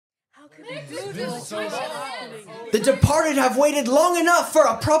The departed have waited long enough for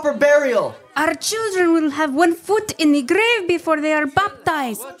a proper burial. Our children will have one foot in the grave before they are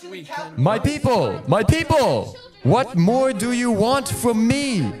baptized. My people, what more do you want from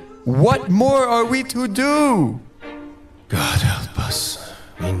me? What more are we to do? God help us.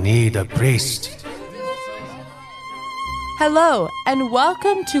 We need a priest. Hello, and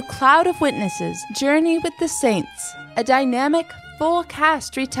welcome to Cloud of Witnesses, Journey with the Saints, a dynamic,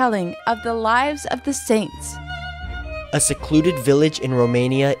 full-cast retelling of the lives of the saints. A secluded village in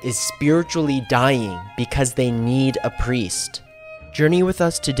Romania is spiritually dying because they need a priest. Journey with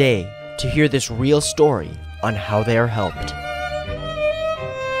us today to hear this real story on how they are helped.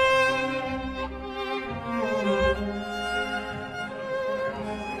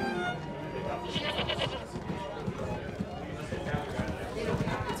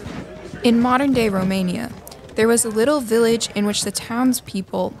 In modern-day Romania, there was a little village in which the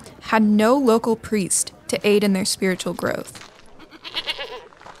townspeople had no local priest to aid in their spiritual growth.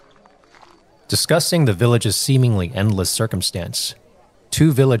 Discussing the village's seemingly endless circumstance,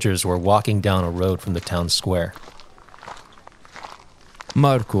 two villagers were walking down a road from the town square.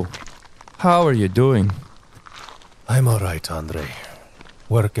 Marco, how are you doing? I'm all right, Andre.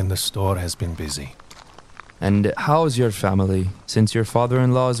 Work in the store has been busy. And how's your family, since your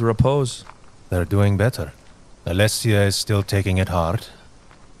father-in-law's repose? They're doing better. Alessia is still taking it hard.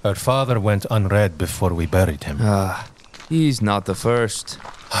 Her father went unread before we buried him. He's not the first.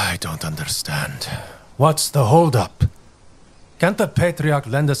 I don't understand. What's the holdup? Can't the patriarch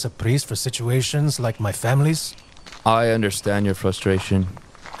lend us a priest for situations like my family's? I understand your frustration.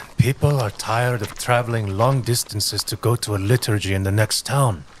 People are tired of traveling long distances to go to a liturgy in the next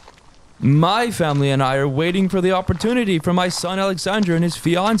town. My family and I are waiting for the opportunity for my son Alexander and his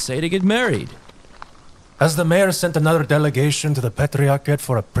fiancée to get married. Has the mayor sent another delegation to the Patriarchate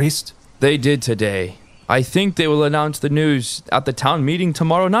for a priest? They did today. I think they will announce the news at the town meeting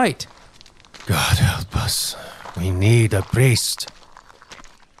tomorrow night. God help us. We need a priest.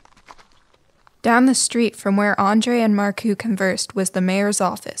 Down the street from where Andre and Marcu conversed was the mayor's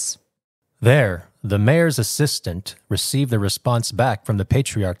office. There, the mayor's assistant received the response back from the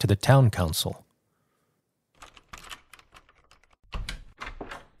patriarch to the town council.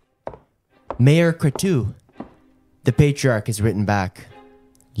 Mayor Cretu, the patriarch has written back.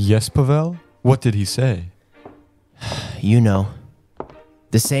 Yes, Pavel? What did he say? You know.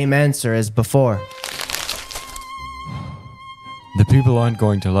 The same answer as before. The people aren't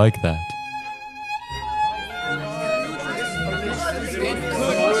going to like that.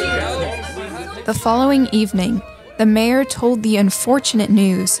 The following evening, the mayor told the unfortunate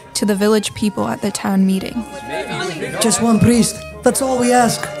news to the village people at the town meeting. Just one priest. That's all we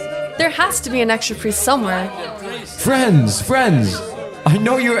ask. There has to be an extra priest somewhere. Friends! I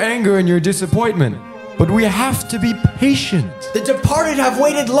know your anger and your disappointment, but we have to be patient. The departed have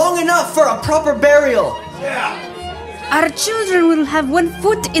waited long enough for a proper burial. Our children will have one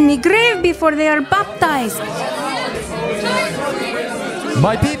foot in the grave before they are baptized.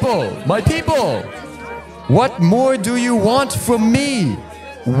 My people, what more do you want from me?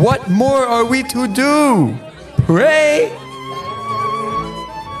 What more are we to do? Pray?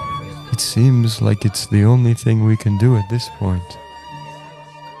 It seems like it's the only thing we can do at this point.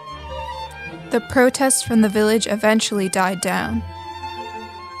 The protests from the village eventually died down.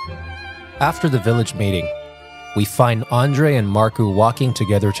 After the village meeting, we find Andre and Marcu walking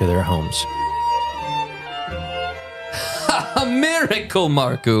together to their homes. A miracle,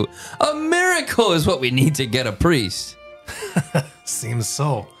 Marcu! A miracle is what we need to get a priest. Seems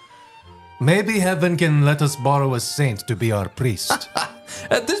so. Maybe heaven can let us borrow a saint to be our priest.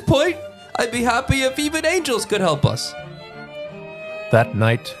 At this point, I'd be happy if even angels could help us. That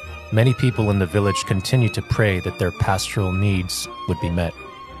night, many people in the village continued to pray that their pastoral needs would be met.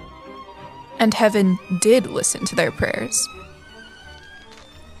 And heaven did listen to their prayers.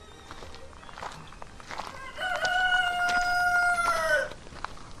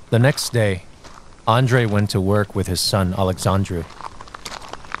 The next day, Andre went to work with his son Alexandru.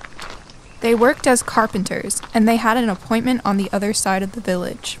 They worked as carpenters, and they had an appointment on the other side of the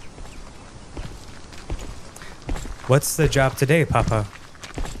village. What's the job today, Papa?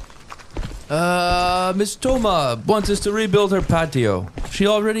 Miss Toma wants us to rebuild her patio. She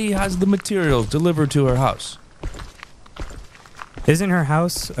already has the materials delivered to her house. Isn't her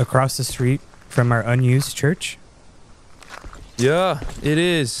house across the street from our unused church? Yeah, it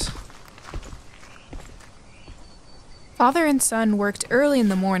is. Father and son worked early in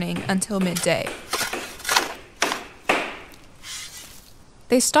the morning until midday.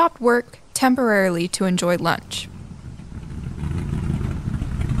 They stopped work temporarily to enjoy lunch.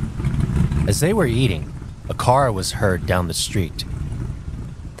 As they were eating, a car was heard down the street.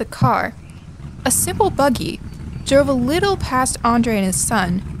 The car, a simple buggy, drove a little past Andre and his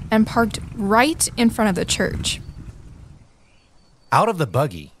son and parked right in front of the church. Out of the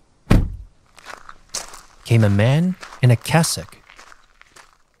buggy came a man in a cassock.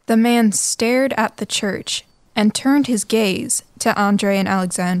 The man stared at the church and turned his gaze to Andre and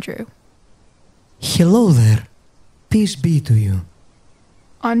Alexandru. Hello there. Peace be to you.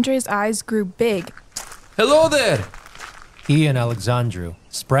 Andre's eyes grew big. Hello there! He and Alexandru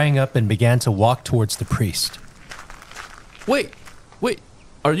sprang up and began to walk towards the priest. Wait,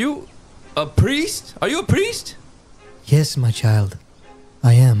 are you a priest? Are you a priest? Yes, my child.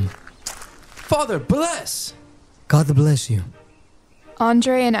 I am. Father, bless! God bless you.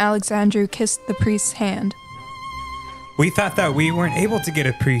 Andre and Alexandru kissed the priest's hand. We thought that we weren't able to get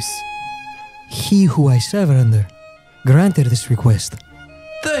a priest. He who I serve under granted this request.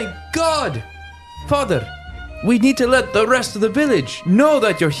 Thank God! Father, we need to let the rest of the village know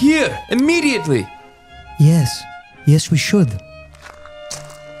that you're here immediately. Yes, we should.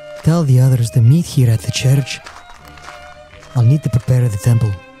 Tell the others to meet here at the church. I'll need to prepare the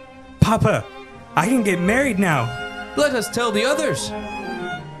temple. Papa, I can get married now. Let us tell the others.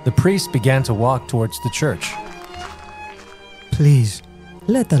 The priest began to walk towards the church. Please,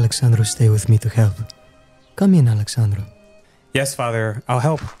 let Alexandru stay with me to help. Come in, Alexandru. Yes, Father, I'll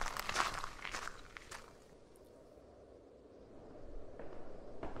help.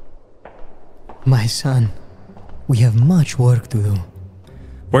 My son, we have much work to do.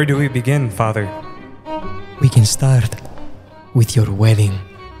 Where do we begin, Father? We can start with your wedding.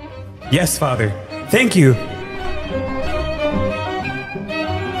 Yes, Father. Thank you.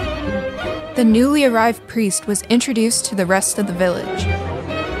 The newly arrived priest was introduced to the rest of the village.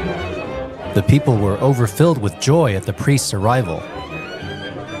 The people were overfilled with joy at the priest's arrival.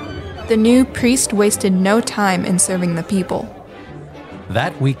 The new priest wasted no time in serving the people.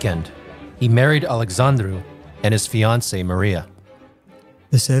 That weekend, he married Alexandru and his fiancée Maria.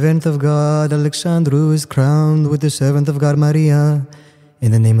 The servant of God, Alexandru, is crowned with the servant of God, Maria,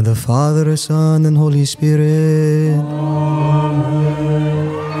 in the name of the Father, Son, and Holy Spirit.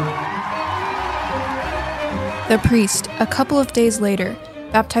 The priest, a couple of days later,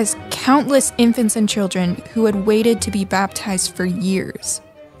 baptized countless infants and children who had waited to be baptized for years.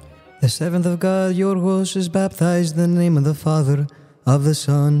 The servant of God, Yorgos, is baptized in the name of the Father, of the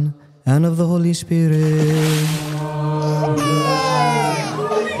Son, and of the Holy Spirit.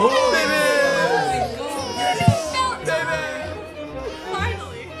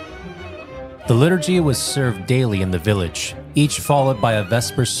 The liturgy was served daily in the village, each followed by a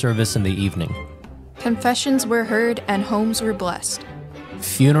Vesper service in the evening. Confessions were heard and homes were blessed.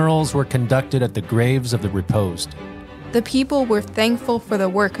 Funerals were conducted at the graves of the reposed. The people were thankful for the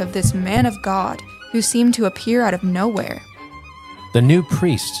work of this man of God who seemed to appear out of nowhere. The new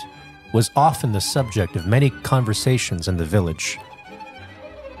priest was often the subject of many conversations in the village.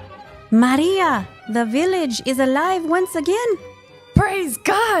 Maria, the village is alive once again. Praise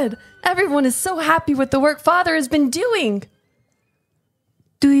God! Everyone is so happy with the work Father has been doing.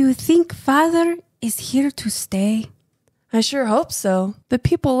 Do you think Father is here to stay? I sure hope so. The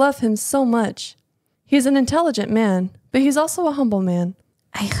people love him so much. He's an intelligent man, but he's also a humble man.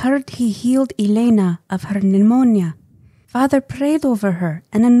 I heard he healed Elena of her pneumonia. Father prayed over her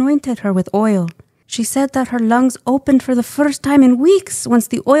and anointed her with oil. She said that her lungs opened for the first time in weeks once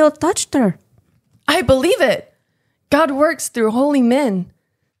the oil touched her. I believe it. God works through holy men.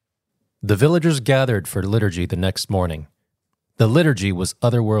 The villagers gathered for liturgy the next morning. The liturgy was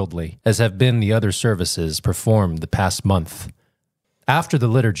otherworldly, as have been the other services performed the past month. After the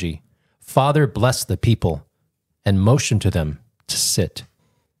liturgy, Father blessed the people and motioned to them to sit.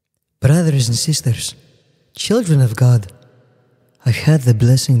 Brothers and sisters, children of God, I've had the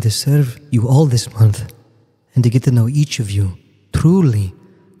blessing to serve you all this month and to get to know each of you. Truly,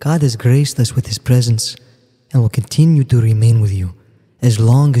 God has graced us with His presence and will continue to remain with you as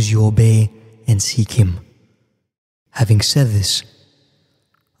long as you obey and seek Him. Having said this,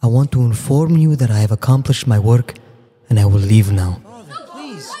 I want to inform you that I have accomplished my work and I will leave now.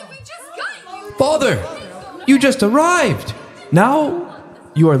 Father, you just arrived. Now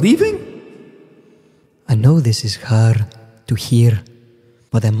you are leaving? I know this is hard to hear,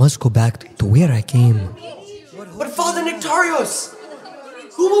 but I must go back to where I came. But Father Nektarios,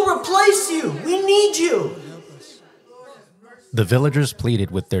 who will replace you? We need you. The villagers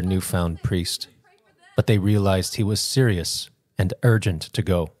pleaded with their newfound priest, but they realized he was serious and urgent to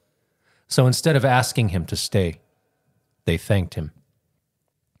go. So instead of asking him to stay, they thanked him.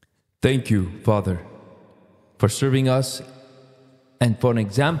 Thank you, Father, for serving us and for an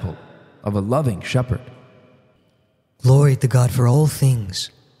example of a loving shepherd. Glory to God for all things.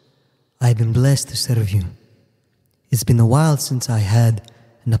 I've been blessed to serve you. It's been a while since I had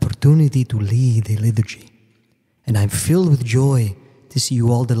an opportunity to lead a liturgy, and I'm filled with joy to see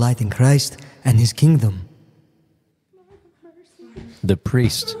you all delight in Christ and His kingdom. The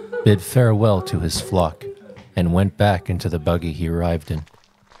priest bid farewell to his flock and went back into the buggy he arrived in.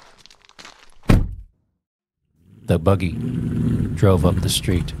 The buggy drove up the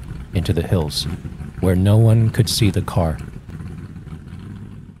street into the hills where no one could see the car.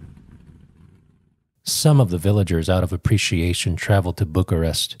 Some of the villagers, out of appreciation, traveled to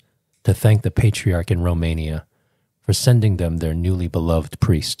Bucharest to thank the patriarch in Romania for sending them their newly beloved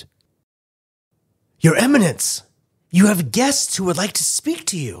priest. Your Eminence, you have guests who would like to speak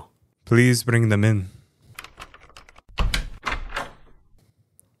to you. Please bring them in.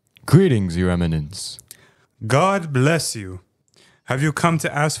 Greetings, Your Eminence. God bless you. Have you come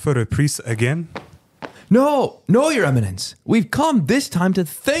to ask for a priest again? No, Your Eminence. We've come this time to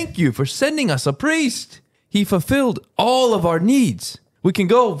thank you for sending us a priest. He fulfilled all of our needs. We can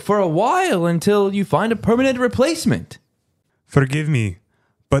go for a while until you find a permanent replacement. Forgive me,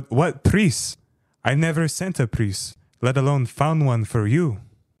 but what priest? I never sent a priest, let alone found one for you.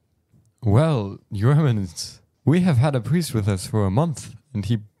 Well, Your Eminence, we have had a priest with us for a month, and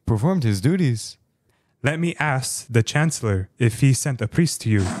he performed his duties. Let me ask the chancellor if he sent a priest to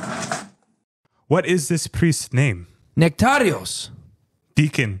you. What is this priest's name? Nektarios.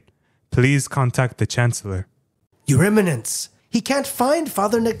 Deacon, please contact the chancellor. Your Eminence, he can't find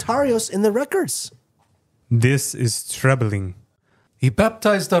Father Nektarios in the records. This is troubling. He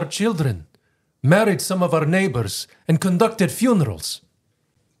baptized our children, married some of our neighbors, and conducted funerals.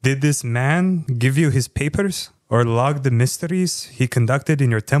 Did this man give you his papers or log the mysteries he conducted in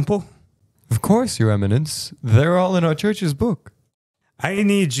your temple? Of course, Your Eminence. They're all in our church's book. I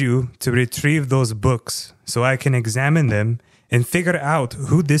need you to retrieve those books so I can examine them and figure out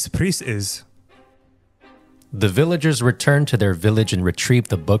who this priest is. The villagers returned to their village and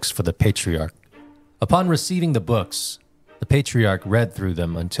retrieved the books for the patriarch. Upon receiving the books, the patriarch read through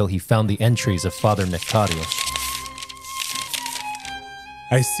them until he found the entries of Father Nektarios.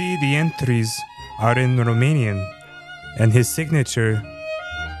 I see the entries are in Romanian, and his signature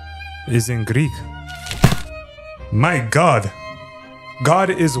is in Greek. My God!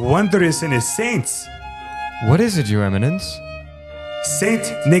 God is wondrous in His saints. What is it, Your Eminence? Saint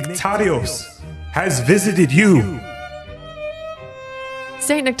Nektarios has visited you.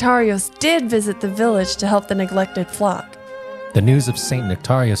 Saint Nektarios did visit the village to help the neglected flock. The news of Saint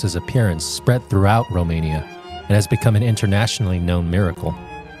Nektarios' appearance spread throughout Romania and has become an internationally known miracle.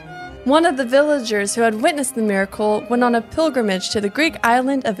 One of the villagers who had witnessed the miracle went on a pilgrimage to the Greek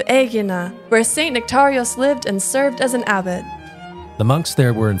island of Aegina, where Saint Nektarios lived and served as an abbot. The monks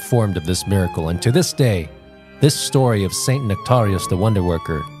there were informed of this miracle, and to this day, this story of Saint Nektarios the Wonder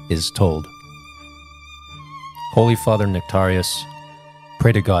Worker is told. Holy Father Nektarios,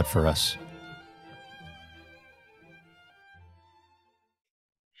 pray to God for us.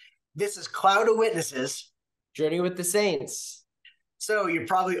 This is Cloud of Witnesses, Journey with the Saints. So you're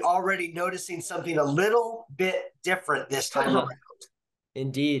probably already noticing something a little bit different this time around.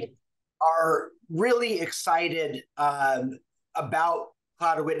 Indeed. Are really excited about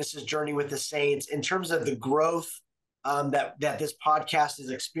Cloud of Witnesses Journey with the Saints in terms of the growth that this podcast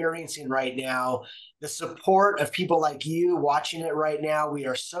is experiencing right now, the support of people like you watching it right now. We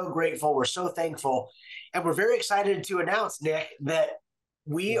are so grateful. We're so thankful. And we're very excited to announce, Nick, that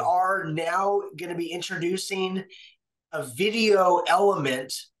we are now going to be introducing a video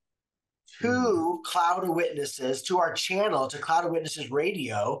element to Cloud of Witnesses, to our channel, to Cloud of Witnesses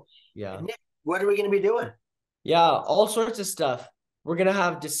Radio. Yeah. Nick, what are we going to be doing? Yeah, all sorts of stuff. We're going to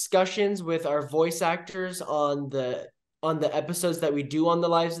have discussions with our voice actors on the episodes that we do on the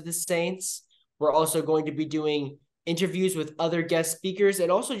Lives of the Saints. We're also going to be doing interviews with other guest speakers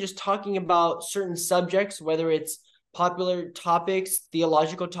and also just talking about certain subjects, whether it's popular topics,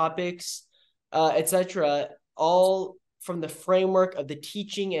 theological topics, etc., all from the framework of the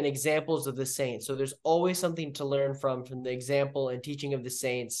teaching and examples of the saints. So there's always something to learn from the example and teaching of the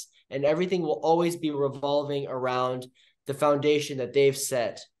saints, and everything will always be revolving around the foundation that they've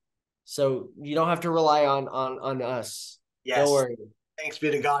set. So you don't have to rely on us. Yes. Don't worry. Thanks be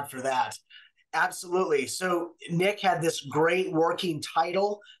to God for that. Absolutely. So Nick had this great working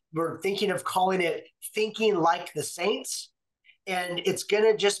title. We're thinking of calling it Thinking Like the Saints. And it's going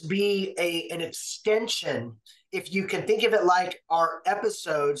to just be an extension. If you can think of it like our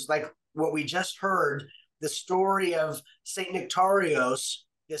episodes, like what we just heard, the story of Saint Nektarios,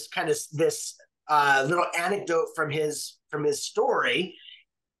 this little anecdote from his story.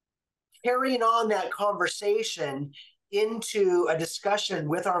 carrying on that conversation into a discussion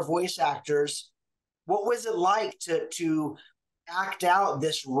with our voice actors. What was it like to act out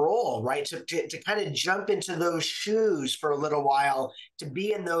this role, right? To kind of jump into those shoes for a little while, to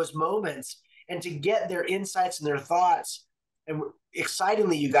be in those moments and to get their insights and their thoughts. And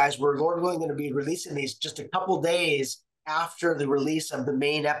excitingly, you guys, we're Lord willing going to be releasing these just a couple days after the release of the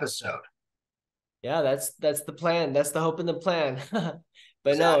main episode. Yeah, that's the plan. That's the hope and the plan. But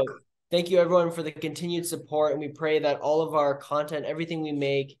Exactly. no, thank you everyone for the continued support, and we pray that all of our content, everything we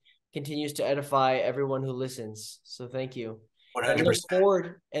make, continues to edify everyone who listens. So thank you.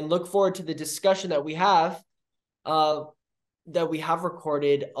 100%. And look forward to the discussion that we have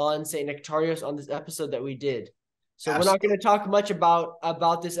recorded on St. Nektarios on this episode that we did. So We're not going to talk much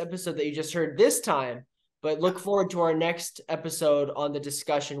about this episode that you just heard this time, but look forward to our next episode on the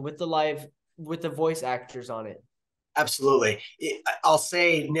discussion with the voice actors on it. Absolutely. I'll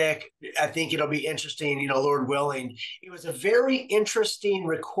say, Nick, I think it'll be interesting, Lord willing. It was a very interesting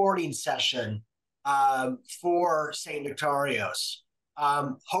recording session for St. Nektarios.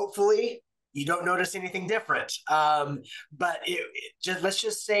 Hopefully you don't notice anything different. But let's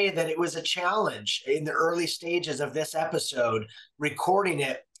just say that it was a challenge in the early stages of this episode, recording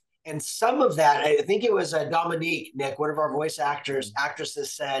it. And some of that, I think it was Dominique, Nick, one of our voice actresses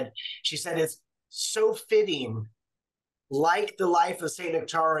she said it's so fitting, like the life of St.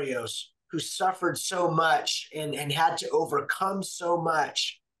 Nektarios, who suffered so much and had to overcome so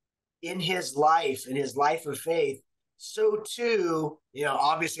much in his life of faith. So too,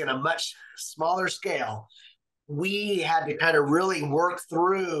 obviously on a much smaller scale, we had to kind of really work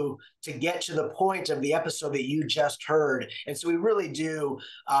through to get to the point of the episode that you just heard. And so we really do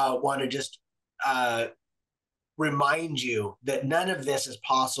want to just remind you that none of this is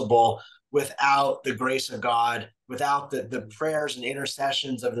possible without the grace of God, without the prayers and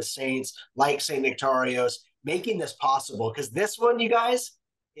intercessions of the saints like St. Nektarios, making this possible. Because this one, you guys,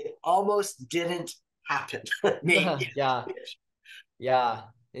 it almost didn't happen. Yeah,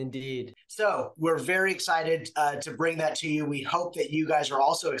 indeed. So we're very excited to bring that to you. We hope that you guys are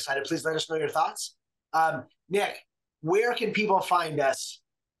also excited. Please let us know your thoughts. Nick, where can people find us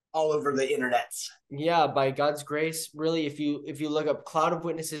all over the internets? Yeah, by God's grace, really, if you look up Cloud of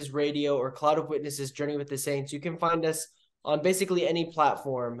Witnesses Radio or Cloud of Witnesses Journey with the Saints, you can find us on basically any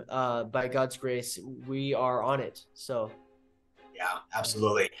platform. By God's grace, we are on it. So yeah,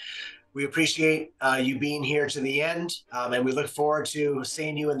 absolutely. We appreciate you being here to the end, and we look forward to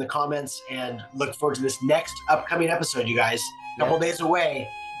seeing you in the comments and look forward to this next upcoming episode, you guys. A couple days away,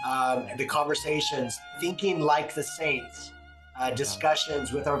 the conversations, thinking like the saints,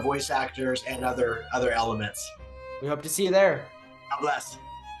 discussions with our voice actors and other elements. We hope to see you there. God bless.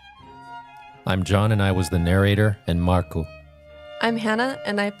 I'm John, and I was the narrator and Marco. I'm Hannah,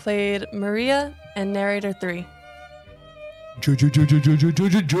 and I played Maria and narrator 3.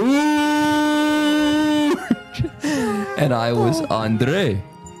 And I was Andre.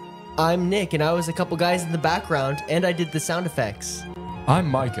 I'm Nick, and I was a couple guys in the background, and I did the sound effects. I'm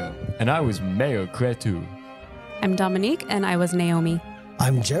Micah, and I was Mayor Cretu. I'm Dominique, and I was Naomi.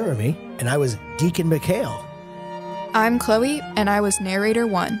 I'm Jeremy, and I was Deacon Mikhail. I'm Chloe, and I was narrator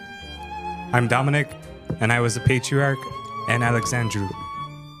 1. I'm Dominic, and I was the patriarch and Alexandru.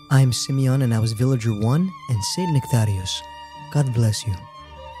 I'm Simeon, and I was villager 1 and St. Nektarios. God bless you.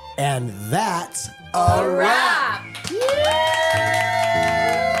 And that's a wrap!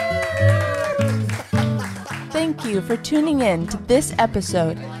 Thank you for tuning in to this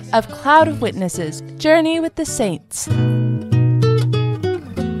episode of Cloud of Witnesses, Journey with the Saints.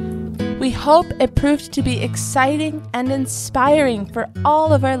 We hope it proved to be exciting and inspiring for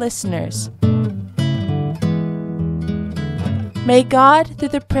all of our listeners. May God, through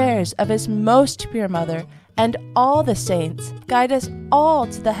the prayers of His most pure Mother and all the saints, guide us all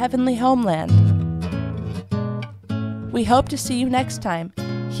to the heavenly homeland. We hope to see you next time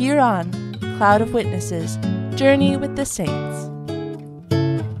here on Cloud of Witnesses, Journey with the Saints.